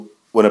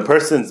when a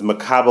person's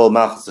makabel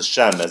malchus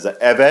Hashem as an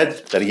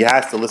eved, that he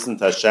has to listen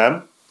to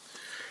Hashem,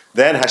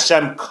 then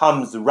Hashem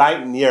comes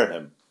right near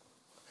him.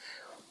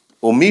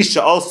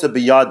 Umisha also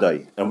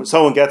biyadai, and when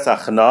someone gets a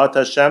chana to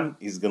Hashem,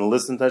 he's going to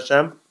listen to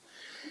Hashem.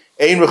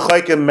 Ein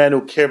rechaykim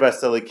menu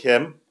kirvas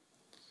elikim.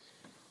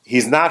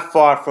 He's not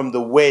far from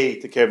the way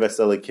to kirvas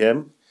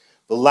elikim.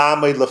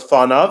 V'lamay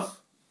lefanav,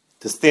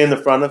 to stand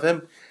in front of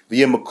him.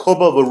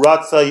 V'yemakubal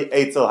v'ratzay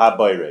eitzel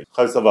habayre.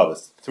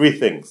 Chavsavavas. 3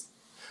 things.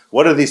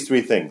 What are these 3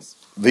 things?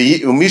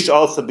 Umisha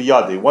also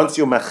biyadai. Once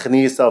you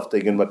machni yourself to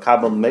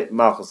makabel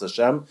malchus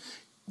Hashem,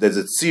 there's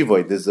a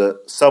tzivoy. There's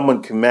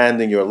someone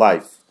commanding your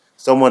life.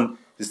 Someone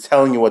is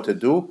telling you what to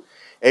do.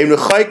 You're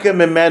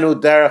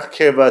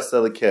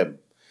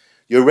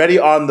already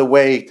on the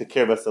way to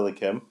kirvas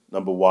elikim,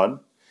 number 1.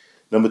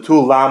 Number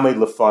 2, lamed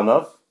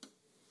lefanav.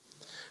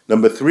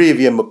 Number 3,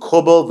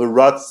 v'yemakubal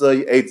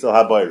v'ratzay eitzel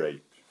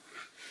habayre.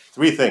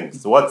 3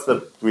 things. So what's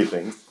the 3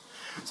 things?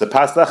 So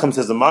Pas Lechem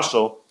says a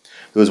mashal.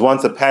 There was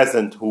once a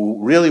peasant who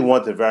really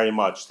wanted very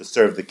much to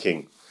serve the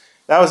king.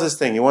 That was his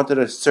thing. He wanted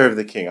to serve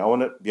the king. I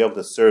want to be able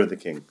to serve the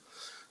king.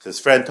 So his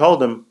friend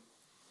told him,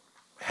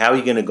 how are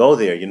you going to go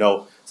there? You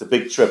know, it's a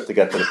big trip to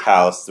get to the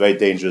palace. It's very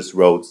dangerous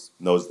roads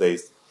in those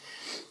days.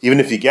 Even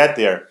if you get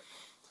there,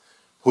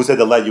 who said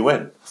to let you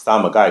in?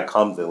 Some a guy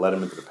comes, they let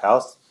him into the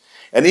palace.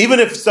 And even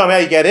if somehow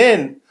you get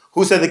in,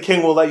 who said the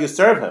king will let you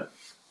serve him?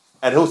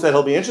 And who said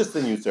he'll be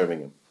interested in you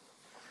serving him?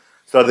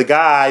 So the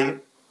guy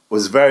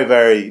was very,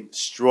 very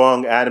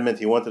strong, adamant.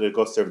 He wanted to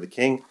go serve the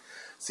king.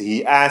 So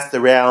he asked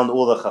around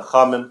all the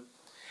chachamim,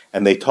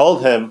 and they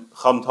told him,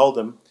 Chacham told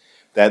him,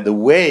 that the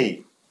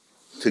way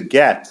to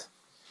get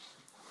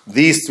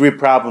these 3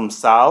 problems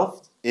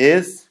solved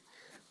is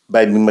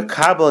by being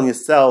makabel on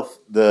yourself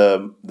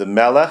the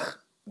melech,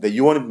 that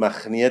you want to be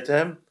machniya to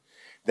him.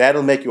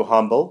 That'll make you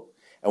humble.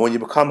 And when you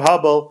become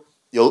humble,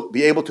 you'll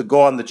be able to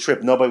go on the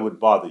trip. Nobody would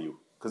bother you.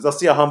 Because they'll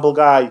see a humble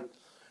guy,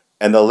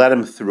 and they'll let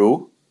him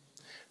through.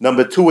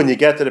 Number 2, when you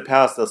get to the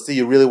palace, they'll see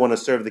you really want to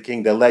serve the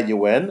king. They'll let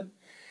you in.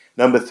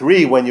 Number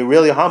 3, when you're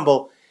really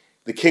humble,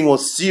 the king will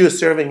see you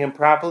serving him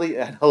properly,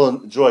 and he'll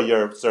enjoy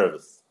your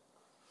service.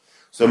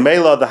 So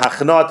Mela, the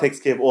Hachana takes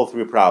care of all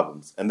 3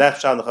 problems. And that's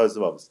Shan the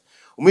Chazavavas.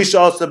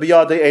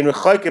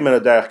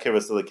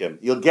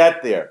 You'll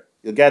get there.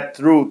 You'll get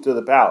through to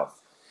the palace.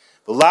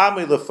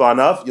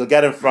 You'll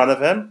get in front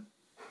of him.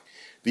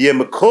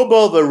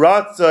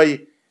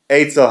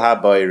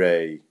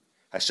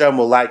 Hashem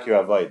will like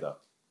your Avodah.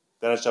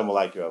 Then Hashem will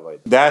like your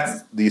Avodah.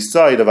 That's the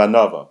side of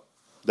Anava.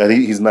 That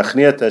he's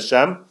machniya to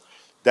Hashem.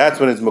 That's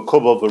when it's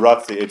makubal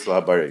v'ratzei eitzel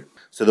habayre.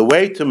 So the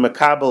way to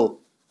makabel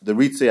the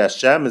ritzei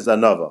Hashem is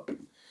Anava.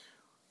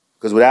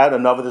 Because without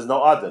Anava there's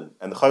no Adon.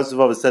 And the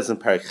Chazavavah says in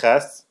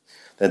Periches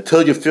that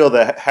until you feel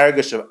the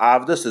hergish of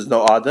Avdus, there's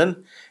no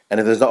Adon. And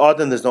if there's no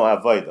Adon, there's no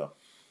Avodah.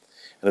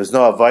 And if there's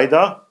no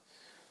Avodah,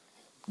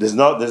 there's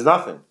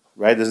nothing.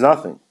 Right? There's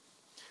nothing.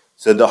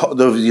 So the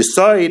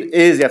Yesod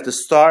is you have to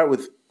start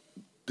with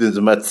the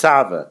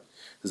Matzava.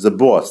 There's a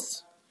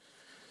boss.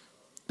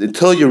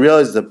 Until you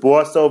realize the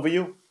boss over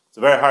you, it's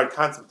a very hard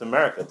concept in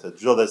America to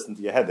drill this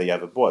into your head that you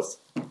have a boss.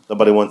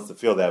 Nobody wants to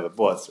feel they have a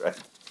boss, right?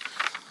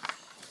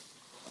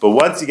 But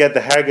once you get the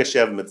Hergesh, you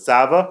have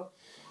Mitzvah,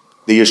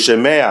 the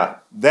Yeshemea,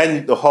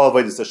 then the whole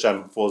Avodah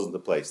Hashem falls into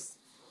place.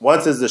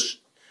 Once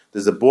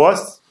there's a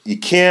boss, you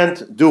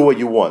can't do what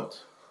you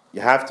want.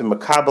 You have to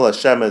makabel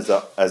Hashem as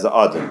a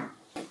Adam.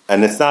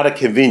 And it's not a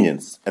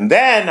convenience. And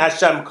then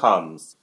Hashem comes.